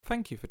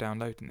Thank you for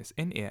downloading this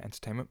in-ear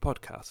entertainment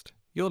podcast.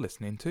 You're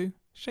listening to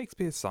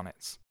Shakespeare's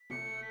Sonnets.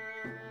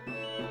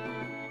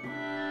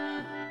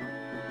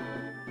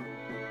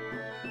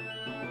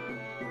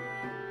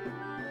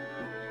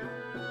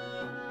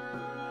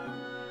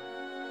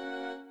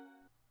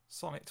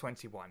 Sonnet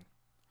 21.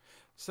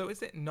 So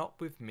is it not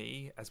with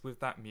me as with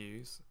that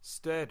muse,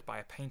 stirred by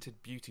a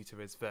painted beauty to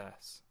his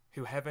verse,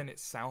 who heaven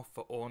itself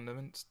for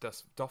ornament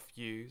doth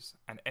use,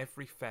 and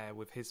every fair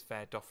with his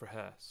fair doth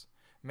rehearse,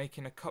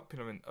 making a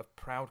couplement of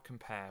proud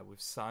compare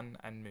with sun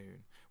and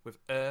moon, with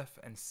earth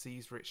and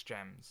sea's rich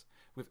gems,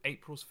 with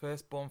April's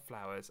firstborn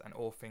flowers and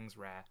all things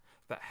rare,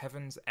 that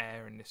heaven's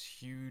air in this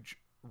huge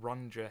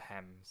rondure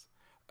hems.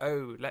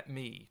 Oh, let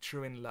me,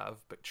 true in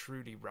love, but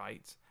truly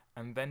right,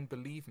 and then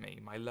believe me,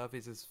 my love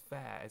is as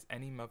fair as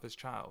any mother's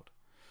child,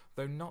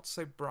 though not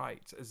so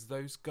bright as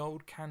those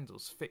gold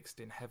candles fixed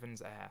in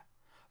heaven's air.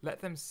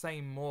 Let them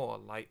say more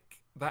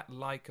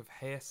like of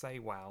hearsay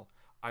well,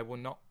 I will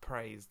not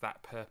praise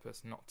that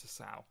purpose not to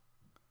sell.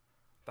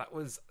 That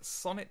was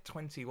Sonnet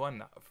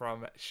 21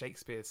 from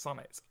Shakespeare's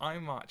Sonnets.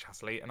 I'm Mark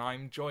Chatterley, and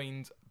I'm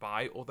joined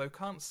by, although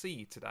can't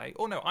see today,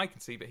 or no, I can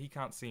see, but he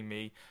can't see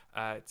me,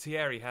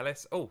 Thierry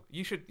Hellis. Oh,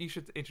 you should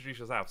introduce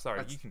yourself.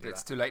 Sorry, you can do that.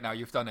 It's too late now.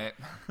 You've done it.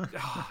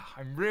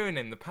 I'm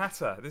ruining the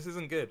patter. This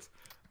isn't good.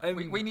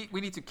 We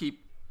need to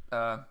keep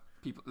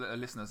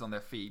listeners on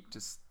their feet.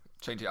 Just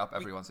change it up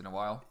every once in a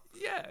while.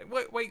 Yeah,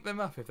 wake them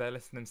up if they're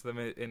listening to them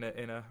in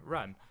a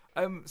run.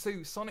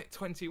 So Sonnet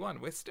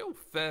 21, we're still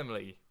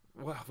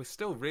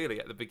really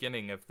at the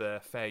beginning of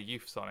the fair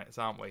youth sonnets,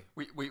 aren't we?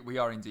 We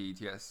are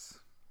indeed, yes.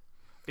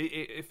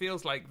 It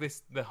feels like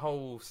the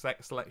whole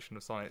selection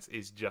of sonnets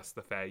is just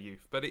the fair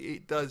youth, but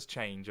it does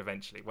change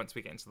eventually. Once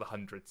we get into the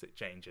hundreds, it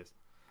changes.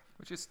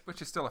 Which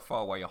is still a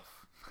far way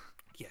off.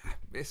 Yeah,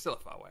 it's still a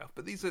far way off,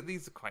 but these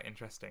are quite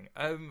interesting.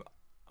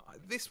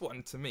 This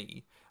one, to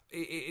me,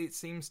 it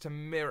seems to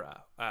mirror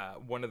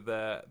one of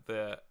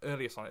the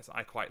earlier sonnets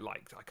I quite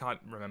liked. I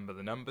can't remember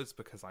the numbers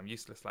because I'm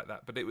useless like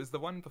that, but it was the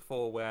one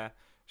before where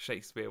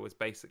Shakespeare was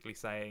basically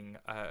saying,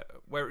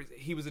 where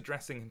he was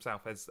addressing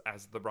himself as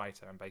the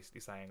writer and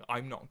basically saying,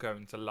 I'm not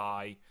going to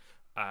lie,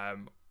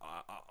 I'm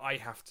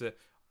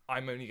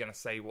only going to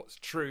say what's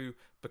true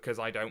because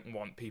I don't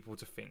want people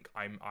to think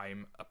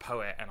I'm a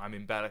poet and I'm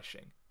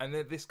embellishing. And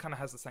this kind of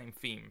has the same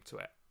theme to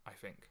it, I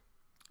think.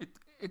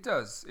 It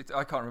does.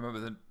 I can't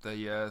remember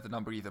the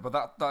number either,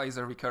 but that is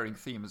a recurring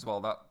theme as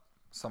well. That's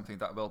something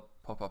that will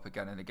pop up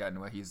again and again,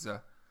 where he's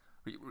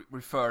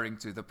referring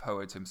to the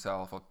poet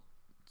himself or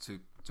to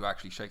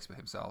actually Shakespeare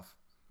himself.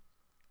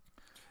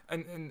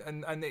 And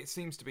it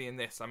seems to be in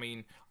this. I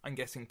mean, I'm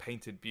guessing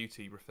painted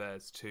beauty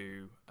refers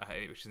to,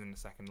 which is in the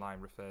second line,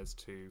 refers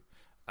to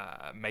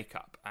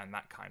makeup and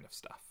that kind of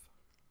stuff.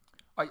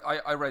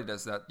 I read it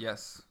as that.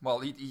 Yes. Well,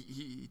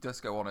 he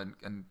does go on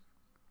and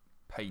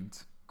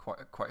paint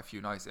quite a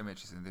few nice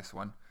images in this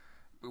one,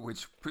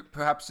 which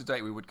perhaps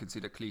today we would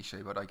consider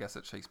cliche, but I guess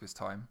at Shakespeare's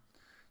time,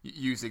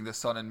 using the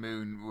sun and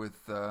moon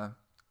with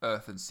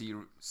earth and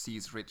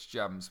sea's rich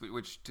gems,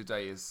 which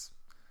today is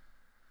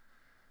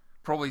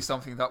probably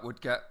something that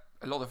would get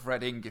a lot of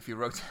red ink if you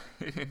wrote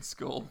it in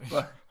school.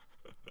 But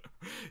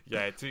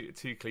yeah, too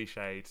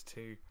cliched,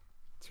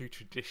 too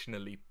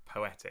traditionally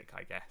poetic,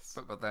 I guess.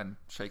 But then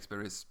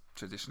Shakespeare is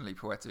traditionally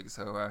poetic,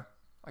 so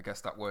I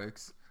guess that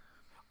works.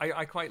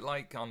 I quite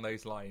like on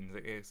those lines,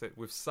 it's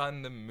with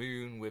sun and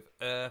moon, with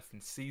earth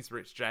and sea's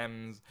rich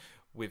gems,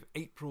 with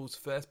April's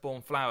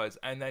firstborn flowers,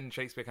 and then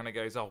Shakespeare kind of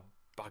goes, oh,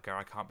 bugger,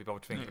 I can't be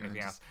bothered to think of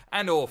anything else,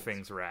 and all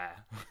things rare.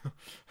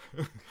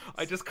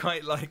 I just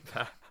quite like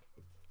that.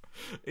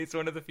 It's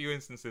one of the few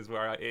instances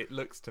where it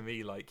looks to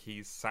me like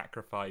he's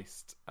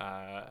sacrificed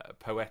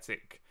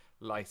poetic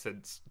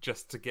license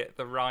just to get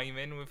the rhyme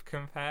in with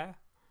compare.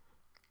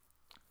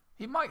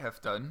 He might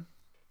have done.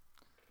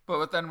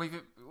 But then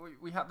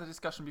we had the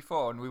discussion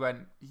before, and we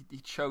went. He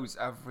chose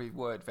every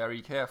word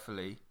very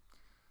carefully.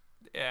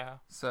 Yeah.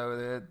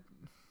 So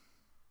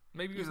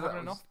maybe he was having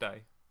an off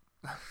day.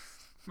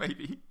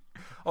 Maybe.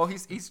 Or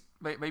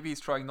maybe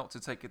he's trying not to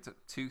take it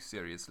too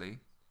seriously.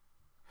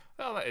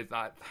 Well, that is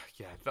that.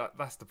 Yeah,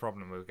 that's the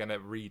problem. We're going to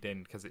read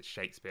in because it's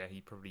Shakespeare. He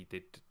probably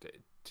did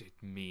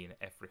mean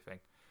everything.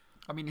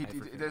 I mean,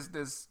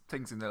 there's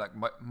things in there like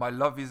my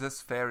love is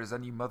as fair as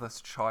any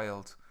mother's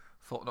child.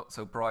 Thought not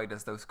so bright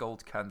as those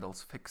gold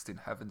candles fixed in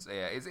heaven's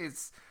air.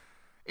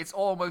 It's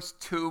almost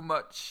too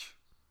much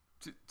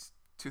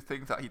to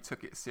think that he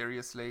took it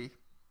seriously.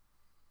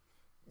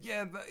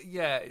 Yeah,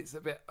 it's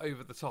a bit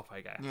over the top, I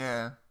guess.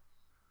 Yeah.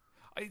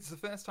 It's the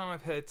first time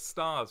I've heard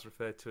stars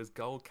referred to as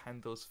gold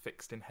candles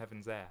fixed in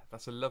heaven's air.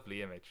 That's a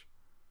lovely image.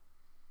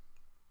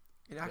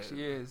 It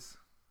actually is.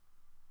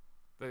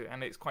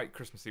 And it's quite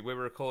Christmassy. We're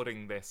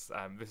recording this.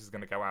 This is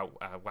going to go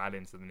out well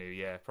into the new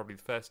year, probably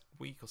the first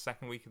week or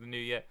second week of the new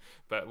year.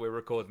 But we're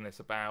recording this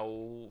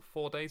about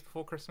 4 days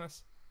before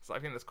Christmas, so I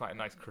think that's quite a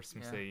nice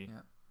Christmassy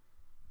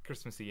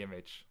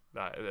image.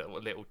 That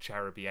little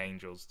cheruby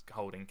angels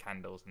holding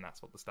candles, and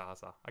that's what the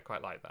stars are. I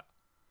quite like that.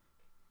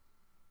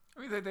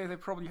 I mean, they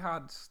probably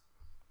had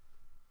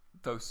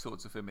those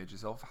sorts of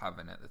images of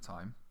heaven at the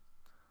time.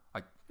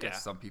 I guess Yeah.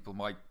 some people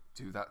might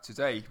do that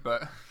today,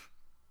 but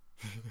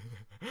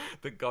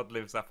That God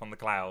lives up on the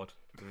cloud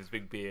with his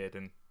big beard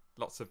and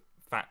lots of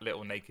fat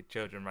little naked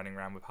children running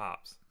around with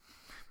harps.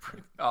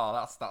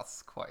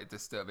 that's quite a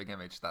disturbing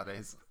image. That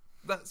is.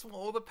 That's what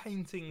all the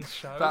paintings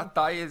show.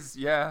 That is,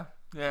 yeah.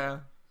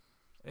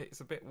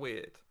 It's a bit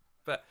weird,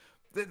 but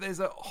there's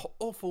an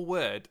awful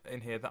word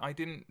in here that I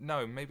didn't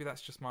know. Maybe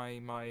that's just my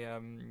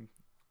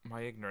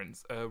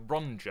ignorance.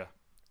 Ronger,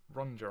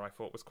 I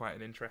thought was quite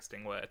an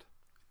interesting word.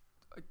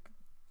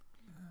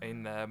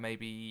 In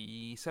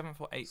maybe 7th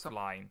or 8th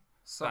line,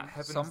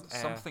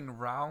 Something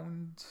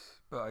round,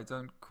 but I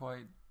don't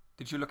quite.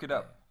 Did you look it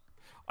up?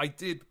 I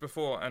did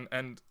before,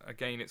 and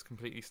again, it's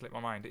completely slipped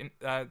my mind. In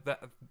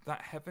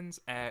that heaven's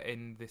air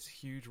in this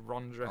huge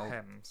Ronger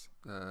hems.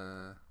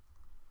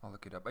 I'll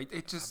look it up.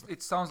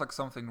 It sounds like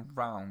something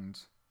round.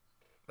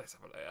 Let's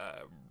have a look.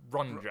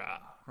 Ronger,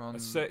 a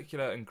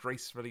circular and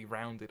gracefully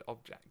rounded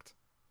object.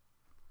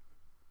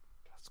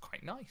 That's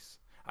quite nice.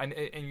 And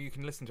you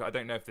can listen to it. I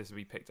don't know if this will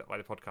be picked up by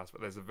the podcast,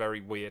 but there's a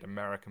very weird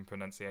American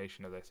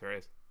pronunciation of this. There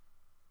is.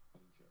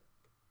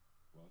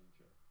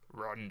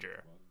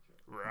 Ronger.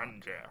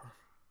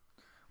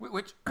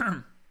 Which,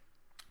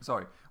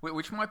 sorry,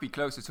 which might be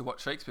closer to what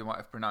Shakespeare might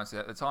have pronounced it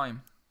at the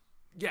time.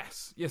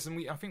 Yes,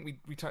 and I think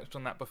we touched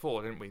on that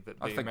before, didn't we? That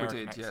the I think American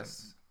we did, accent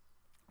yes.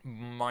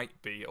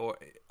 might be, or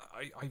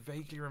I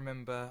vaguely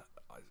remember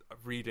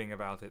reading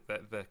about it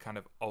that the kind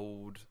of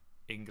old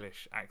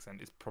English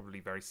accent is probably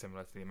very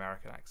similar to the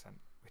American accent,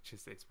 which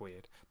is it's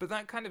weird. But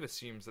that kind of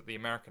assumes that the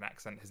American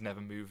accent has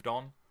never moved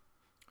on.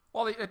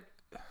 Well,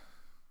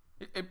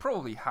 it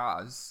probably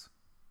has.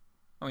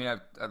 I mean,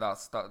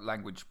 that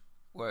language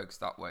works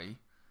that way,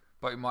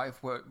 but it might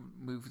have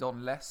moved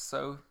on less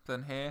so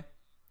than here.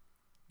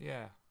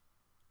 Yeah,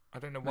 I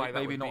don't know why.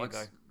 Maybe that would not be,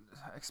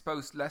 though.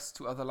 Exposed less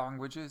to other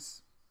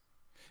languages.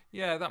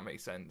 Yeah, that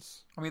makes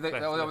sense. I mean,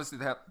 obviously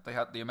they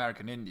had the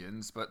American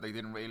Indians, but they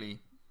didn't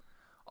really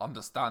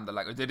understand the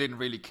language. They didn't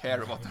really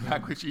care about the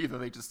language either.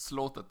 They just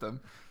slaughtered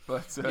them.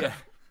 But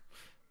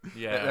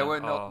yeah, they were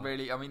not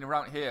really. I mean,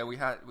 around here we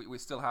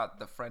still had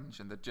the French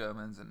and the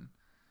Germans and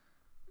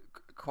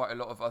quite a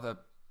lot of other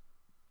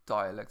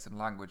dialects and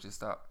languages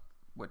that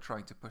we're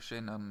trying to push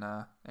in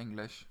on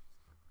English.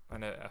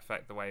 And it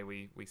affect the way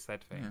we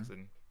said things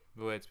and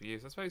the words we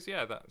use. I suppose,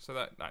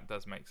 that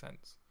does make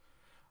sense.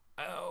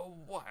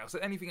 What else?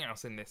 Anything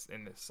else in this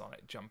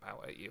sonnet jump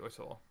out at you at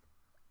all?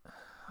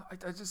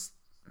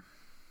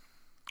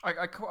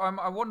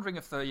 I'm wondering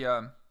if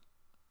the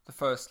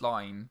first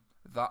line,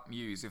 that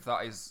muse, if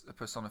that is a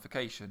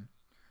personification.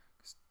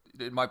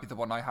 It might be the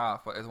one I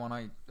have, but the one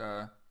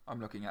I'm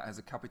looking at has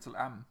a capital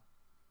M.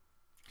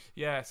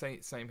 Yeah,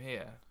 same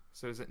here.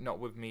 So is it not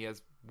with me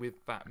as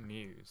with that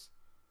muse?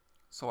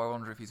 So I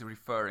wonder if he's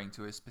referring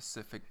to a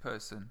specific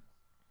person.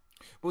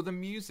 Well, the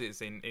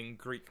muses in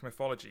Greek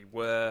mythology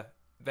were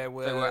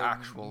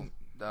actual.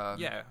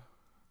 Yeah,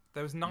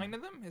 there was 9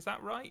 of them. Is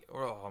that right?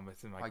 Or I'm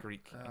missing my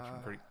Greek,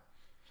 ancient Greek.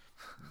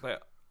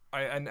 But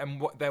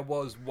there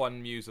was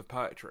one muse of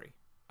poetry.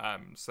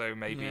 So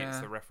maybe it's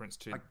a reference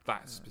to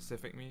that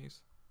specific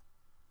muse.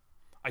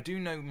 I do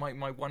know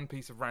my one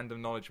piece of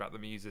random knowledge about the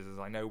muses is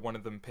I know one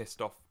of them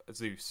pissed off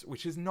Zeus,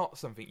 which is not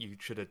something you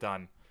should have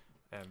done.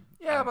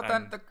 But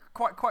then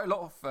quite a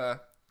lot of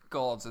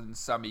gods and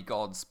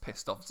semi-gods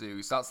pissed off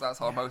Zeus. That's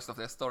how most of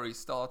their stories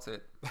started.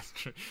 That's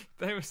true.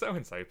 They were so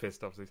and so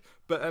pissed off Zeus.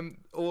 But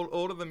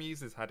all of the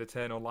muses had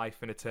eternal life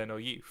and eternal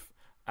youth,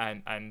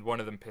 and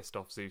one of them pissed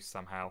off Zeus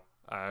somehow.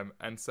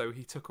 And so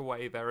he took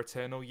away their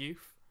eternal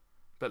youth,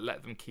 but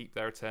let them keep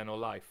their eternal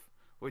life,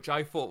 which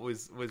I thought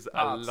was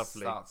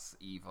lovely. That's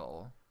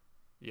evil.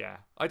 Yeah,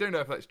 I don't know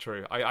if that's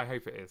true. I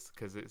hope it is,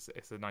 because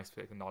it's a nice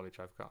bit of knowledge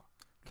I've got.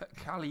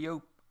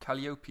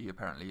 Calliope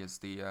apparently is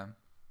the.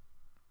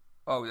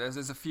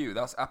 There's a few.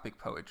 That's epic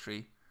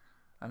poetry,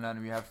 and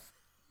then we have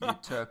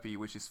Euterpe,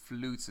 which is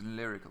flutes and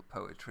lyrical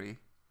poetry.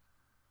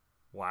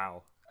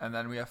 Wow. And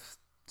then we have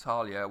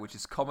Thalia, which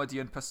is comedy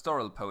and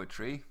pastoral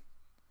poetry.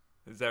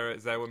 Is there a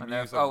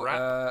muse of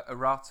rap?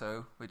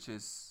 Erato, which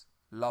is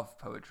love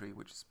poetry,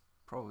 which is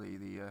probably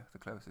the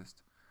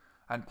closest,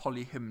 and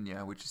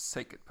Polyhymnia, which is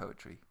sacred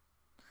poetry.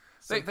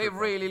 They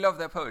really love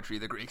their poetry,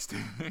 the Greeks do.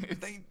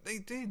 They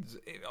did.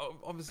 It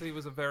obviously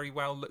was a very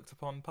well looked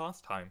upon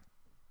pastime.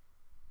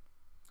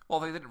 Well,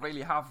 they didn't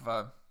really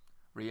have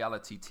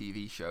reality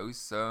TV shows,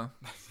 so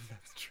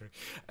that's true.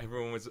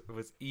 Everyone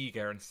was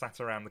eager and sat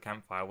around the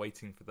campfire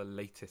waiting for the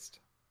latest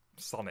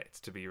sonnet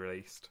to be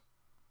released.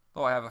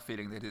 Though I have a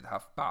feeling they did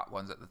have bad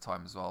ones at the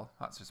time as well.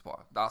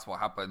 That's what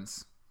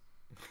happens.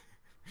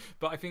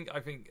 But I think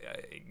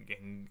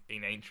in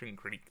ancient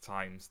Greek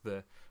times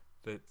the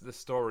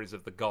stories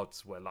of the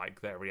gods were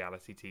like their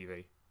reality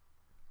TV.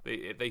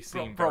 They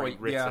seem very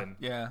written.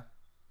 Yeah.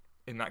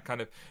 In that kind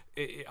of,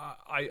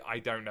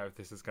 I don't know if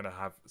this is going to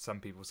have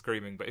some people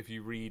screaming, but if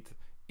you read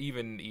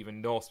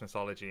even Norse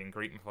mythology and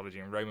Greek mythology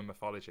and Roman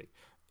mythology,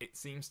 it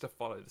seems to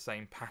follow the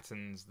same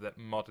patterns that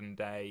modern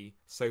day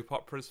soap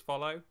operas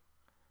follow.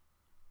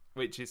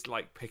 which is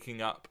like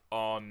picking up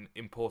on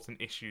important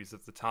issues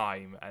of the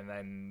time, and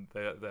then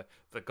the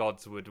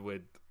gods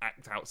would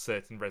act out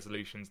certain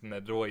resolutions, and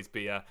there'd always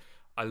be a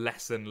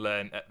lesson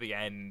learned at the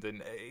end,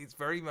 and it's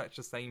very much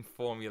the same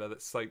formula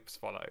that soaps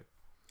follow.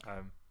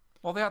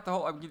 Well, they had the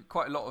whole. I mean,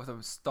 quite a lot of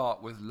them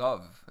start with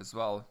love as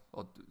well,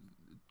 or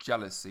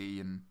jealousy,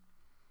 and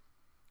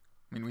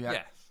I mean, we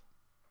had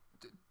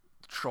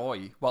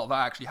Troy. Well,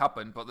 that actually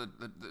happened, but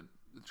the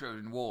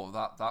Trojan War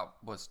that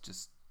was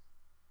just.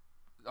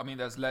 I mean,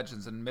 there's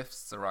legends and myths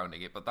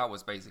surrounding it, but that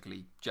was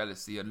basically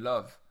jealousy and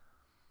love.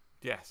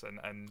 Yes, and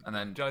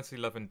then jealousy,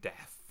 love, and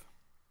death.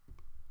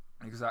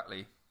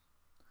 Exactly.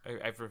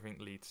 Everything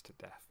leads to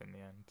death in the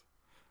end.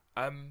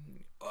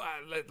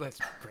 Let's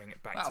bring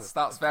it back.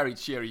 That's very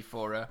cheery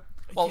for.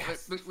 Well,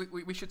 yes.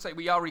 we should say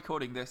we are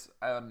recording this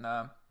on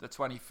the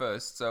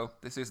 21st, so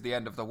this is the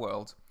end of the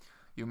world.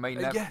 You may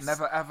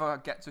never ever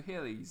get to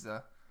hear these.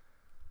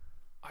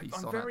 I'm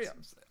very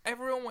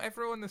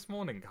everyone this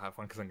morning. I have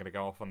one because I'm going to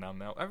go off on them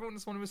now. Everyone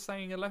this morning was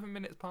saying 11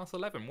 minutes past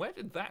 11. Where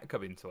did that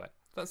come into it?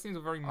 That seems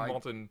a very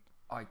modern.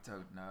 I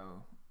don't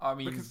know. I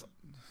mean, because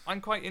I'm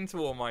quite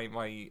into all my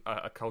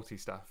occulty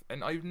stuff,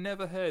 and I've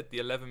never heard the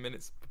 11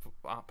 minutes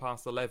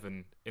past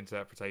 11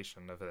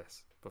 interpretation of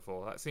this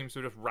before. That seems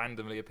to have just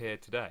randomly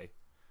appeared today.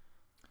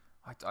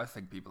 I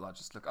think people are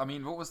just I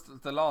mean, what was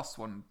the last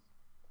one?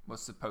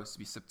 Was supposed to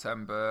be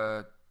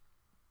September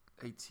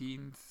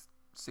 18th.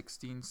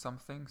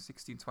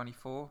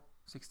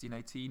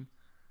 1618,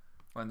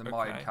 when the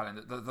Mayan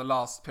calendar, the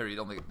last period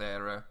on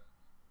their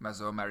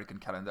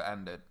Mesoamerican calendar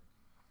ended.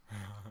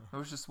 I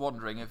was just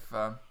wondering if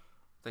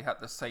they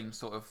had the same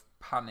sort of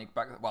panic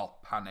back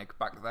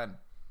then.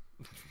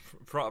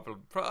 Probably.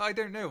 I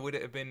don't know. Would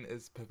it have been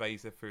as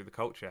pervasive through the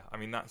culture? I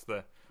mean, that's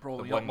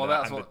probably. Well,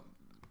 that's what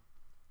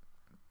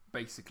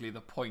basically the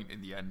point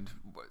in the end.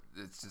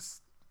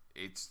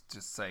 It's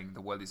just saying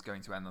the world is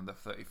going to end on the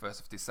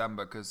 31st of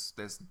December because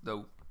there's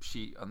no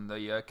sheet on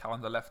the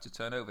calendar left to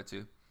turn over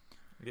to.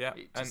 Yeah,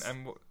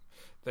 and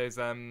there's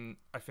I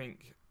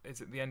think is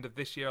it the end of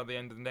this year or the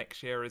end of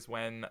next year is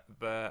when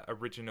the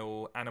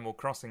original Animal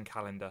Crossing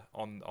calendar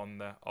on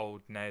the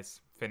old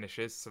NES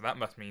finishes. So that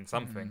must mean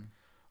something.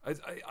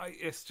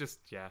 It's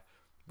just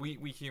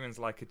we humans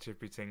like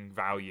attributing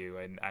value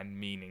and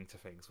meaning to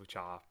things which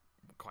are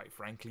quite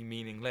frankly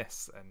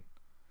meaningless and.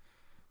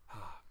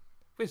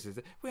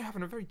 We're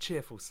having a very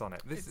cheerful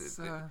sonnet.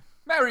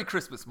 Merry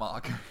Christmas,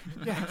 Mark.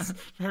 Yes,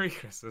 Merry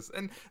Christmas.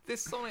 And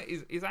this sonnet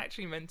is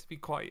actually meant to be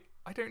quite,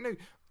 I don't know,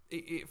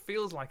 it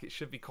feels like it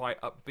should be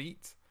quite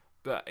upbeat,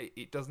 but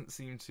it doesn't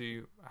seem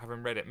to,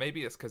 having read it,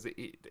 maybe it's because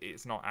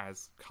it's not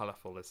as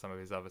colourful as some of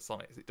his other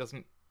sonnets. It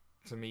doesn't,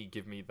 to me,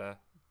 give me the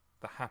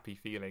happy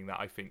feeling that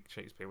I think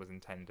Shakespeare was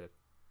intended.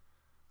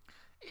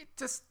 It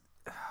just,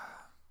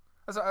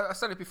 as I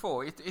said it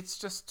before, it's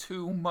just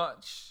too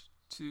much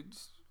to...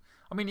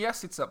 I mean,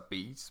 yes, it's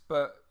upbeat,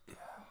 but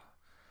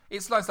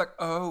it's lines like,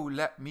 "Oh,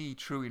 let me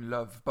true in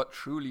love, but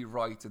truly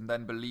right, and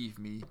then believe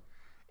me."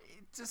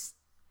 It's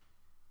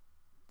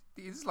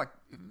like,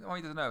 I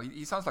don't know.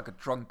 He sounds like a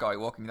drunk guy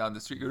walking down the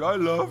street going, "I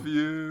love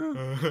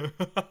you."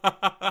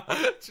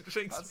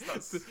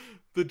 That's...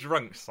 The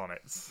drunk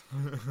sonnets.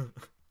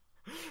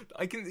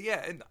 I can,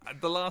 and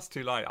the last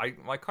two lines, I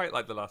quite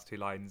like the last two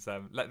lines.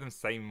 Let them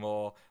say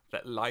more,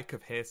 that like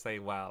of hearsay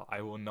well,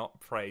 I will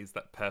not praise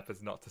that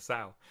purpose not to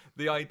sow.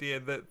 The idea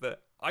that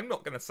I'm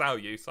not going to sow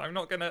you, so I'm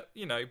not going to,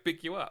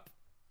 big you up.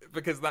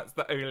 Because that's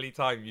the only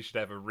time you should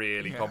ever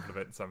really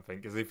compliment something,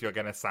 because if you're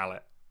going to sell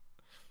it.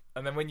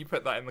 And then when you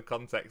put that in the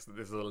context that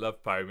this is a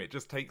love poem, it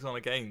just takes on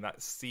again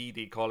that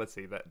seedy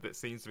quality that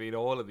seems to be in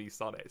all of these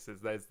sonnets,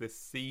 is there's this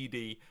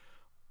seedy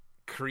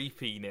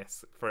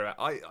creepiness for it.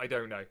 I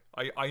don't know.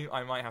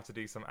 I might have to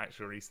do some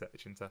actual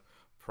research into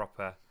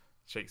proper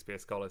Shakespeare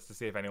scholars to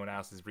see if anyone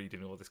else is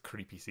reading all this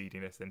creepy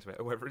seediness into it,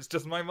 or whether it's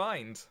just my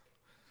mind.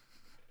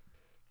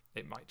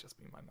 It might just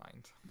be my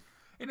mind.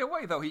 In a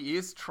way, though, he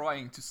is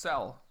trying to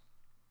sell.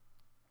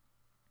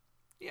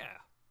 Yeah,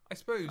 I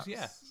suppose.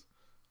 Yes.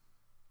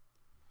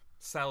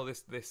 Sell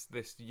this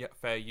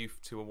fair youth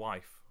to a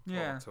wife.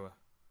 Yeah. Or to a...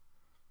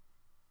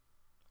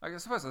 I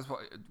suppose that's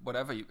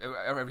every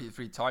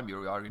time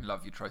you are in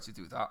love, you try to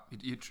do that.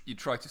 You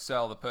try to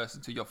sell the person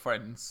to your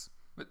friends,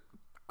 but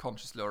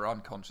consciously or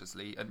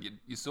unconsciously, and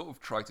you sort of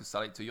try to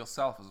sell it to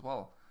yourself as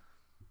well.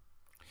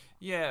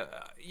 Yeah.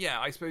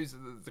 I suppose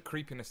the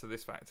creepiness of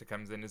this factor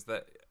comes in is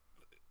that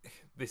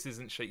this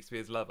isn't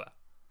Shakespeare's lover.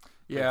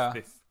 Yeah,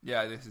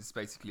 this is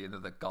basically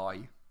another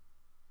guy.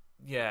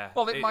 Yeah.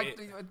 Well,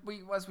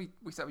 as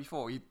we said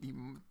before,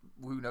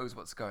 who knows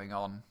what's going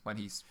on when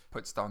he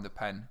puts down the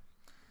pen.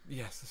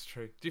 Yes, that's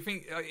true. Do you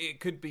think it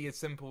could be as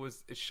simple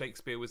as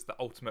Shakespeare was the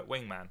ultimate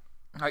wingman?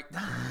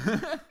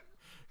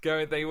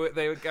 They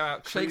would go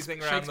out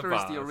cruising around the bars. Shakespeare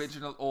is the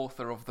original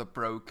author of the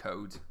Bro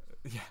Code.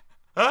 Yeah.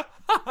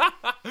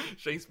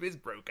 Shakespeare's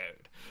Bro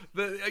Code.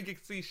 I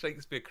can see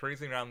Shakespeare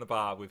cruising around the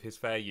bar with his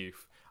fair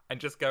youth and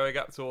just going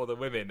up to all the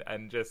women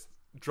and just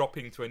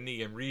dropping to a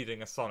knee and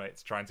reading a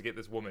sonnet trying to get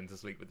this woman to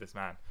sleep with this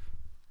man.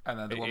 And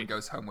then the woman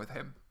goes home with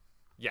him.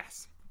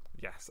 Yes.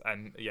 Yes,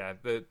 and yeah,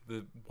 the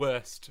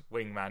worst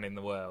wingman in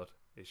the world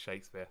is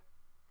Shakespeare.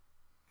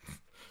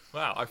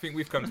 Wow, I think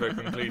we've come to a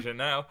conclusion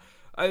now.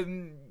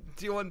 Do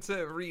you want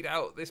to read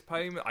out this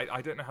poem?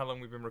 I don't know how long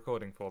we've been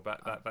recording for,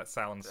 but that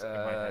sounds in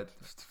my head.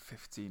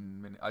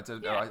 15 minutes. I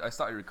don't Yeah. know. I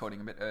started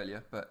recording a bit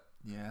earlier, but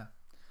yeah.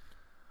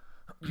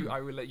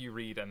 I will let you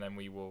read, and then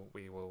we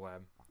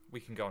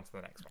can go on to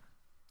the next one.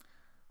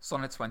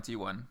 Sonnet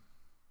 21.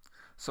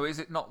 So is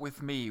it not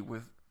with me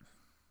with...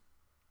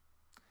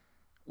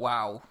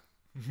 Wow.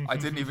 I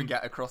didn't even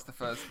get across the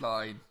first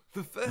line.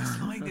 The first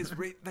line is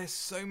there's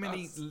so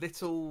many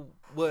little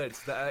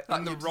words that are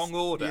in the you just- wrong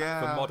order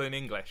yeah. for modern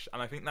English,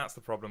 and I think that's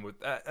the problem with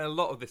a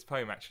lot of this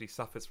poem. Actually,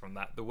 suffers from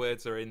that. The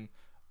words are in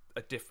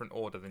a different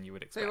order than you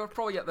would expect. They were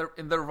probably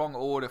in the wrong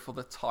order for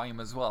the time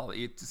as well.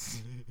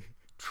 It's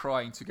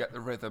trying to get the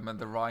rhythm and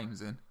the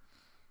rhymes in.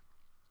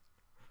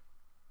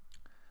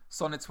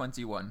 Sonnet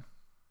 21.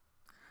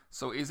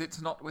 So is it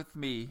not with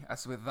me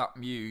as with that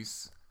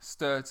muse,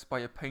 stirred by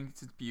a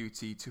painted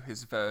beauty to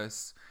his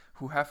verse,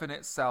 who heaven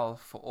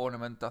itself for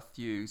ornament doth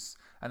use,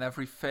 and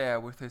every fair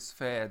with his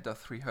fair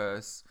doth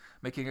rehearse,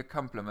 making a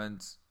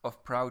compliment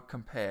of proud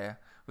compare,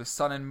 with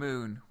sun and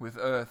moon, with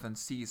earth and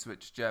sea's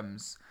rich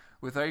gems,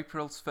 with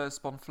April's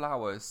first-born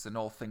flowers, and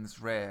all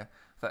things rare,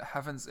 that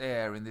heaven's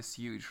air in this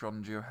huge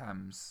rondure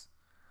hems.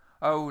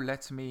 Oh,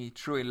 let me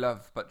truly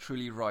love, but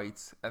truly right,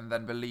 and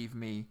then believe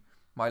me,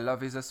 my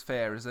love is as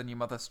fair as any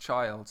mother's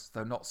child,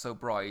 though not so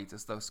bright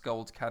as those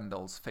gold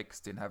candles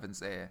fixed in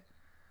heaven's air.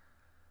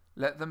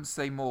 Let them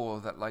say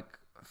more that like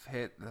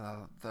hit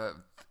the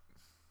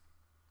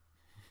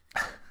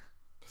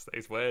Just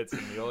those words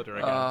in the order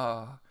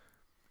again.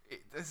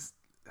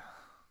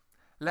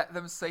 Let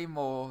them say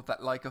more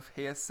that like of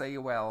hearsay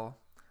well,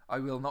 I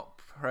will not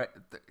pray.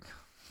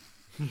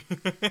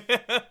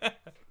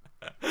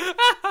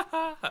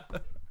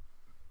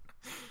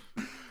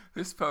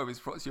 This poem is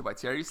brought to you by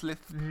Thierry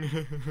Slith.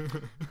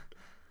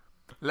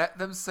 Let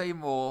them say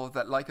more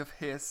that like of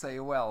hearsay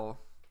well,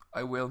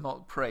 I will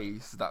not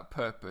praise that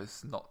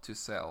purpose not to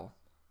sell.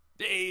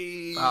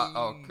 Hey!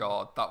 Oh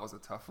god, that was a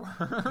tough one.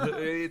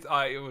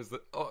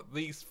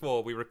 These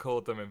four, we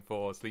record them in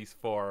fours. These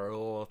four are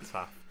all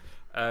tough.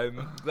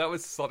 That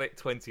was Sonnet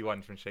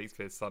 21 from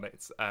Shakespeare's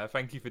Sonnets.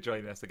 Thank you for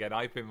joining us again.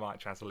 I've been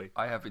Mark Chatterley.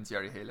 I have been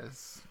Thierry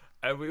Hayless.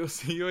 And we will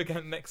see you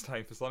again next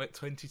time for Sonnet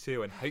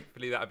 22, and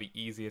hopefully that'll be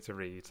easier to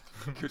read.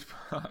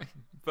 Goodbye.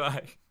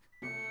 Bye.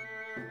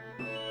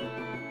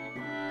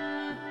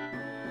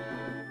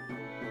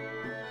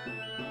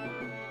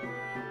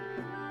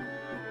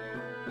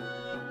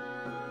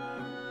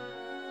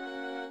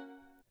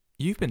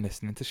 You've been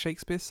listening to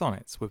Shakespeare's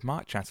Sonnets with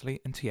Mark Chatterley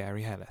and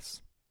Thierry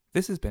Hellis.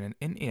 This has been an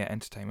In-Ear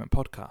Entertainment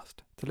podcast.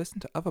 To listen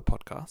to other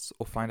podcasts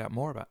or find out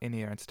more about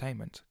In-Ear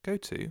Entertainment, go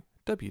to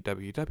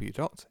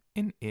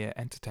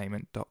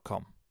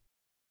www.inearentertainment.com.